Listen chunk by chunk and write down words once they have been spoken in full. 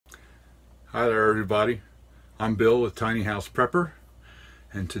Hi there everybody, I'm Bill with Tiny House Prepper,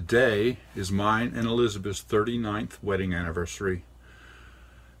 and today is mine and Elizabeth's 39th wedding anniversary.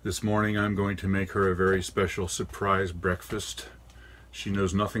 This morning I'm going to make her a very special surprise breakfast. She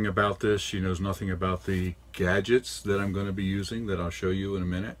knows nothing about this, she knows nothing about the gadgets that I'm going to be using that I'll show you in a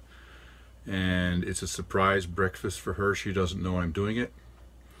minute. And it's a surprise breakfast for her. She doesn't know I'm doing it.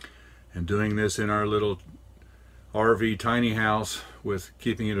 And doing this in our little RV tiny house with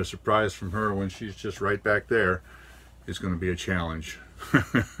keeping it a surprise from her when she's just right back there is going to be a challenge.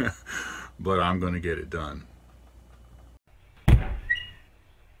 But I'm going to get it done.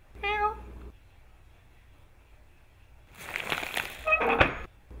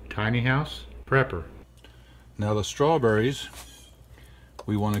 Tiny House Prepper. Now the strawberries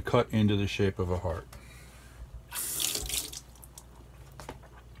we want to cut into the shape of a heart.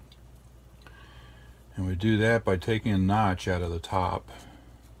 And we do that by taking a notch out of the top.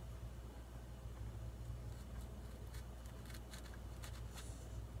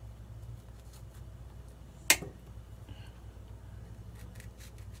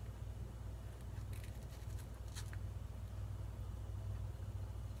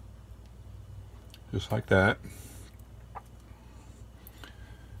 Just like that.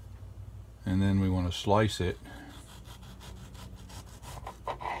 And then we want to slice it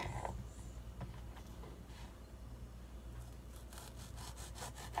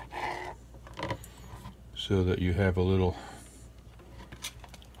so that you have a little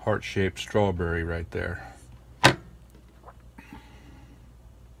heart-shaped strawberry right there.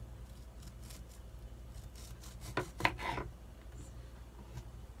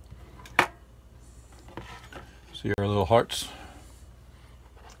 See our little hearts?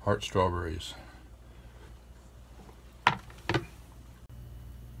 Heart strawberries.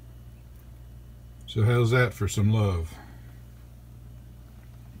 So how's that for some love?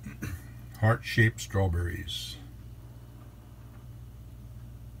 Heart-shaped strawberries.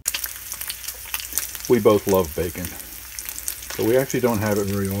 We both love bacon, but we actually don't have it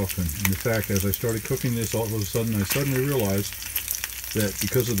very often. In fact, as I started cooking this, all of a sudden I suddenly realized that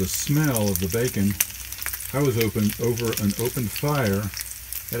because of the smell of the bacon, I was over an open fire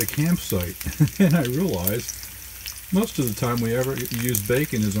at a campsite. And I realized most of the time we ever use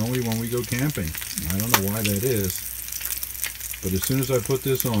bacon is only when we go camping. I don't know why that is, but as soon as I put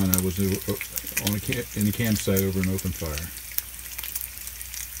this on, I was in a campsite over an open fire.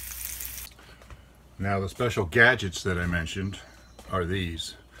 Now the special gadgets that I mentioned are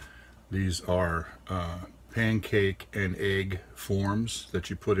these. These are pancake and egg forms that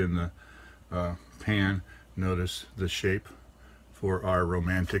you put in the pan. Notice the shape for our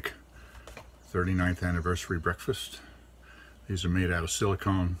romantic 39th anniversary breakfast. These are made out of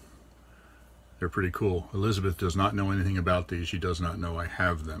silicone. They're pretty cool. Elizabeth does not know anything about these. She does not know I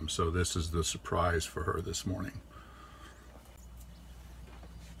have them. So this is the surprise for her this morning.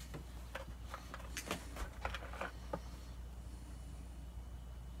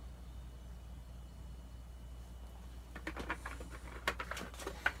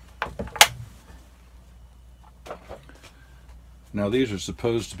 Now these are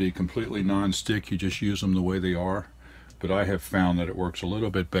supposed to be completely non-stick, you just use them the way they are, but I have found that it works a little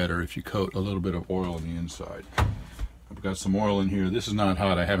bit better if you coat a little bit of oil on the inside. I've got some oil in here. This is not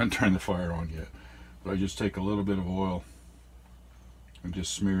hot, I haven't turned the fire on yet, but I just take a little bit of oil and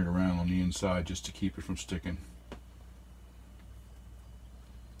just smear it around on the inside just to keep it from sticking.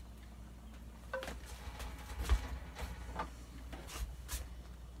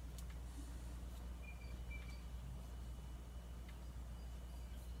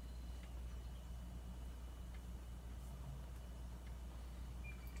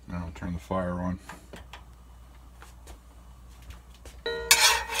 Now I'll turn the fire on.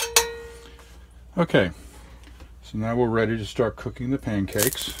 Okay, so now we're ready to start cooking the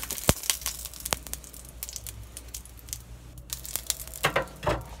pancakes.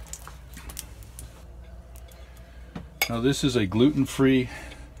 Now this is a gluten-free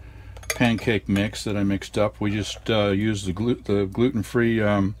pancake mix that I mixed up. We just used the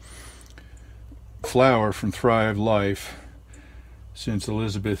gluten-free flour from Thrive Life. Since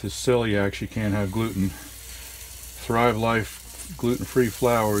Elizabeth is celiac, she can't have gluten. Thrive Life gluten-free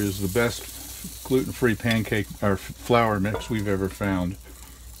flour is the best gluten-free pancake or flour mix we've ever found.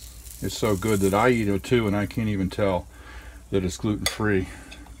 It's so good that I eat it too, and I can't even tell that it's gluten-free.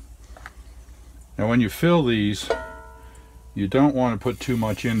 Now when you fill these, you don't want to put too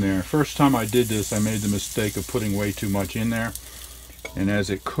much in there. First time I did this, I made the mistake of putting way too much in there, and as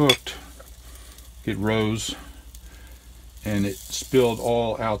it cooked, it rose and it spilled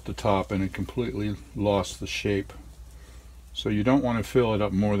all out the top and it completely lost the shape So you don't want to fill it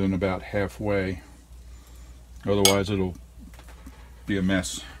up more than about halfway, otherwise it'll be a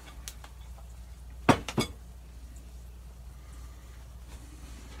mess.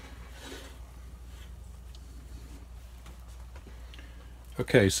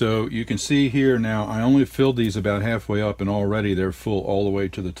 Okay, so you can see here now I only filled these about halfway up and already they're full all the way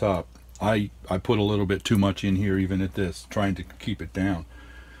to the top. I put a little bit too much in here even at this, trying to keep it down.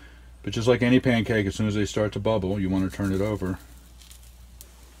 But just like any pancake, as soon as they start to bubble, you want to turn it over.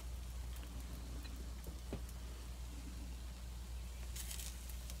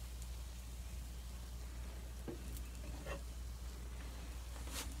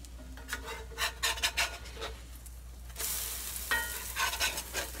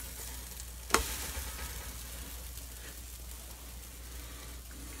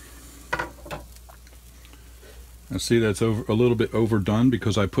 Now see, that's a little bit overdone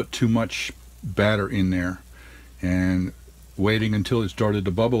because I put too much batter in there, and waiting until it started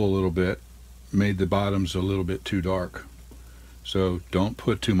to bubble a little bit made the bottoms a little bit too dark. So don't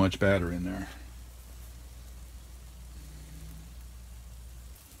put too much batter in there.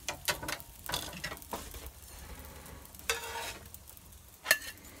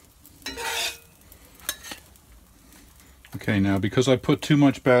 Okay, now because I put too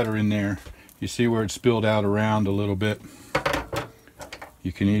much batter in there, you see where it spilled out around a little bit?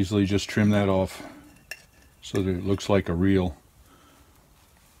 You can easily just trim that off so that it looks like a real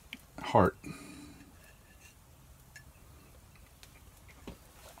heart.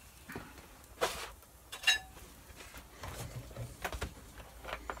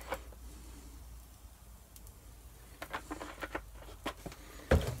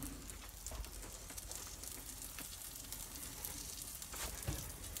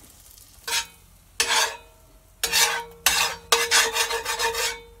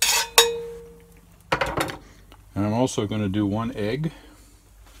 And I'm also going to do 1 egg.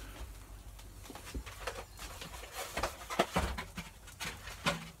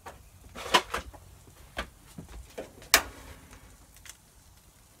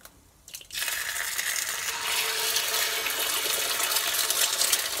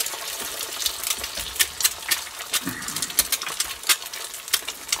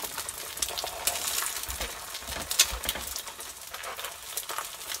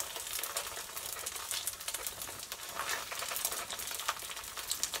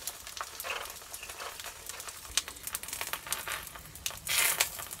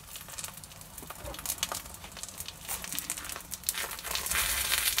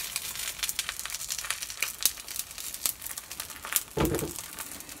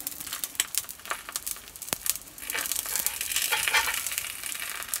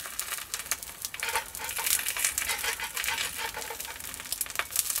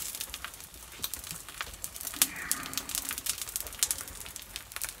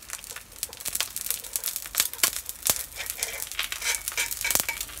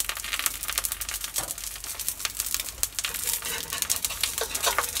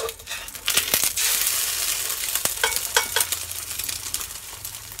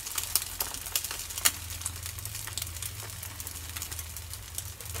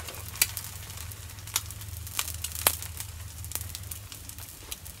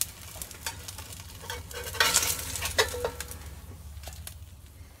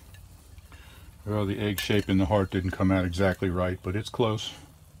 Well, the egg shape in the heart didn't come out exactly right, but it's close.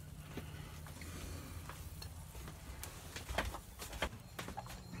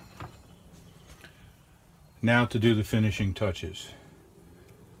 Now to do the finishing touches.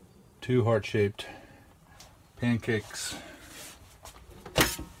 2 heart-shaped pancakes,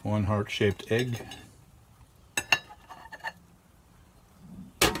 1 heart-shaped egg,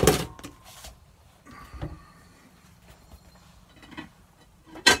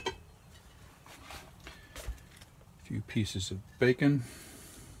 few pieces of bacon,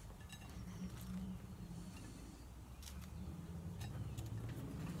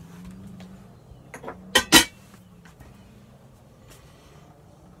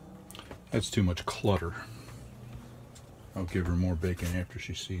 that's too much clutter. I'll give her more bacon after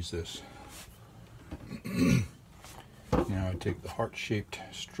she sees this. Now I take the heart-shaped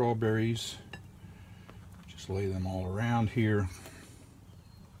strawberries, just lay them all around here.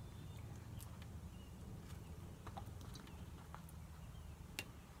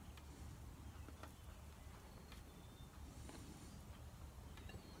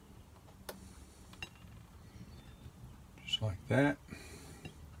 Like that.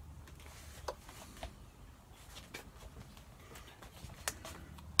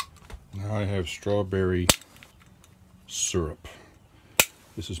 Now I have strawberry syrup.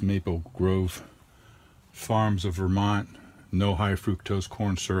 This is Maple Grove Farms of Vermont. No high fructose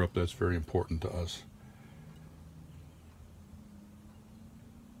corn syrup. That's very important to us.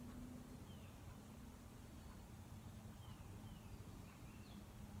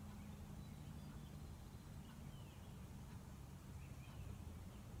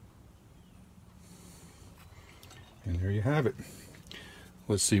 And there you have it.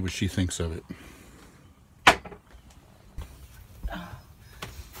 Let's see what she thinks of it. Oh,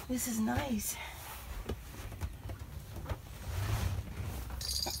 this is nice.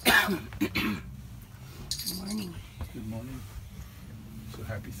 Good morning. Good morning. So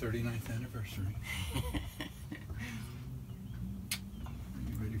happy 39th anniversary. Are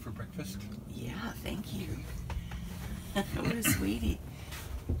you ready for breakfast? Yeah, thank you. What a sweetie.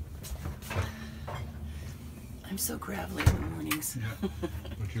 I'm so gravelly in the mornings. Yeah.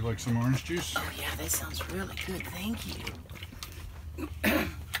 Would you like some orange juice? Oh yeah, that sounds really good. Thank you.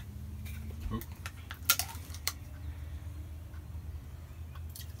 Oop.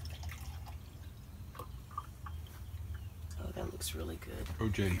 Oh, that looks really good.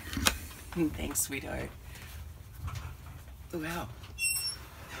 OJ. Thanks, sweetheart. Wow.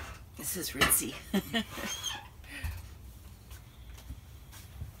 This is ritzy.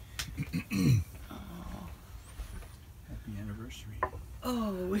 Happy anniversary.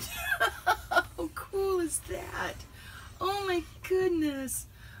 Oh, how cool is that? Oh my goodness.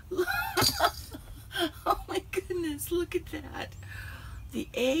 Oh my goodness, look at that. The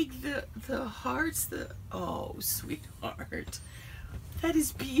egg, the hearts, oh, sweetheart. That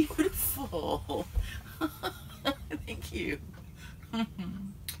is beautiful. Thank you.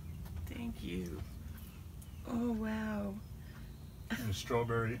 Thank you. Oh, wow. There's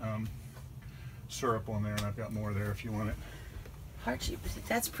strawberry syrup on there, and I've got more there if you want it. Heart-shaped,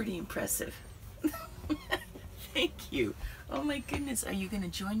 that's pretty impressive. Thank you. Oh my goodness, are you going to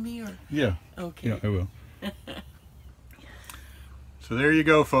join me or? Yeah. Okay. Yeah, I will. So there you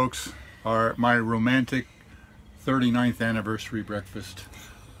go, folks. My romantic 39th anniversary breakfast.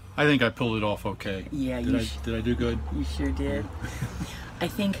 I think I pulled it off okay. Yeah, did I do good? You sure did. I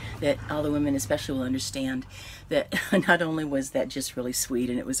think that all the women especially will understand that not only was that just really sweet,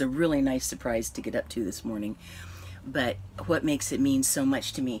 and it was a really nice surprise to get up to this morning, but what makes it mean so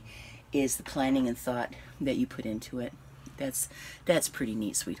much to me is the planning and thought that you put into it. That's pretty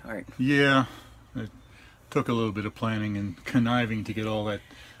neat, sweetheart. Yeah, it took a little bit of planning and conniving to get all that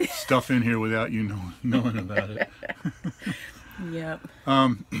stuff in here without you knowing about it. Yep.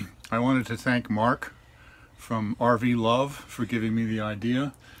 I wanted to thank Mark from RV Love for giving me the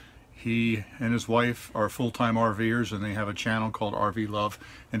idea. He and his wife are full-time RVers, and they have a channel called RV Love,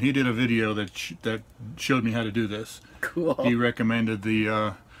 and he did a video that showed me how to do this. Cool. He recommended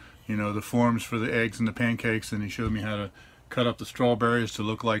the the forms for the eggs and the pancakes, and he showed me how to cut up the strawberries to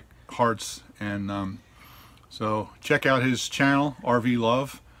look like hearts. And so check out his channel, RV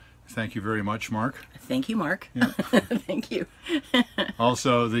Love. Thank you very much, Mark. Thank you, Mark. Yeah. Thank you.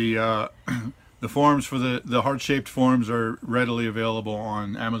 Also, the forms for the heart-shaped forms are readily available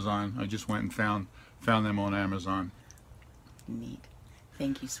on Amazon. I just went and found them on Amazon. Neat.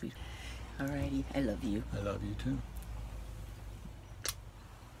 Thank you, sweet. Alrighty, I love you. I love you too.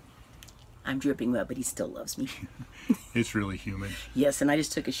 I'm dripping wet, but he still loves me. It's really humid. Yes, and I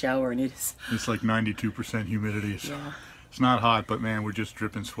just took a shower, and it's like 92% humidity. So yeah. It's not hot, but man, we're just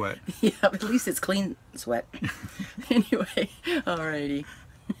dripping sweat. Yeah, at least it's clean sweat. Anyway, alrighty.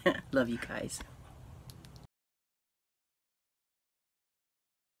 Love you guys.